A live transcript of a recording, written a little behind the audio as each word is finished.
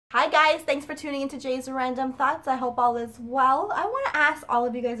Hi guys, thanks for tuning into Jay's Random Thoughts. I hope all is well. I want to ask all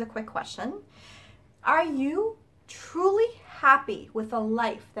of you guys a quick question. Are you truly happy with the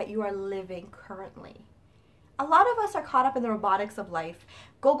life that you are living currently? A lot of us are caught up in the robotics of life.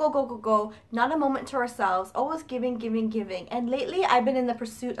 Go, go, go, go, go. Not a moment to ourselves. Always giving, giving, giving. And lately I've been in the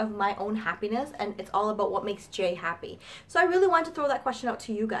pursuit of my own happiness, and it's all about what makes Jay happy. So I really want to throw that question out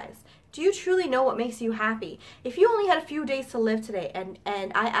to you guys. Do you truly know what makes you happy? If you only had a few days to live today and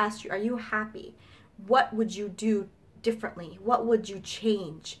I asked you, are you happy? What would you do differently? What would you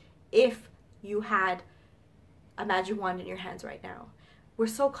change if you had a magic wand in your hands right now? We're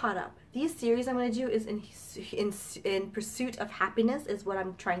so caught up. These series I'm going to do is in pursuit of happiness is what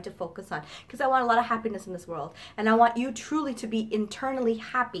I'm trying to focus on, because I want a lot of happiness in this world, and I want you truly to be internally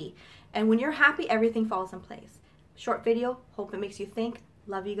happy. And when you're happy, everything falls in place. Short video, hope it makes you think.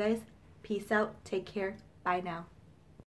 Love you guys. Peace out. Take care. Bye now.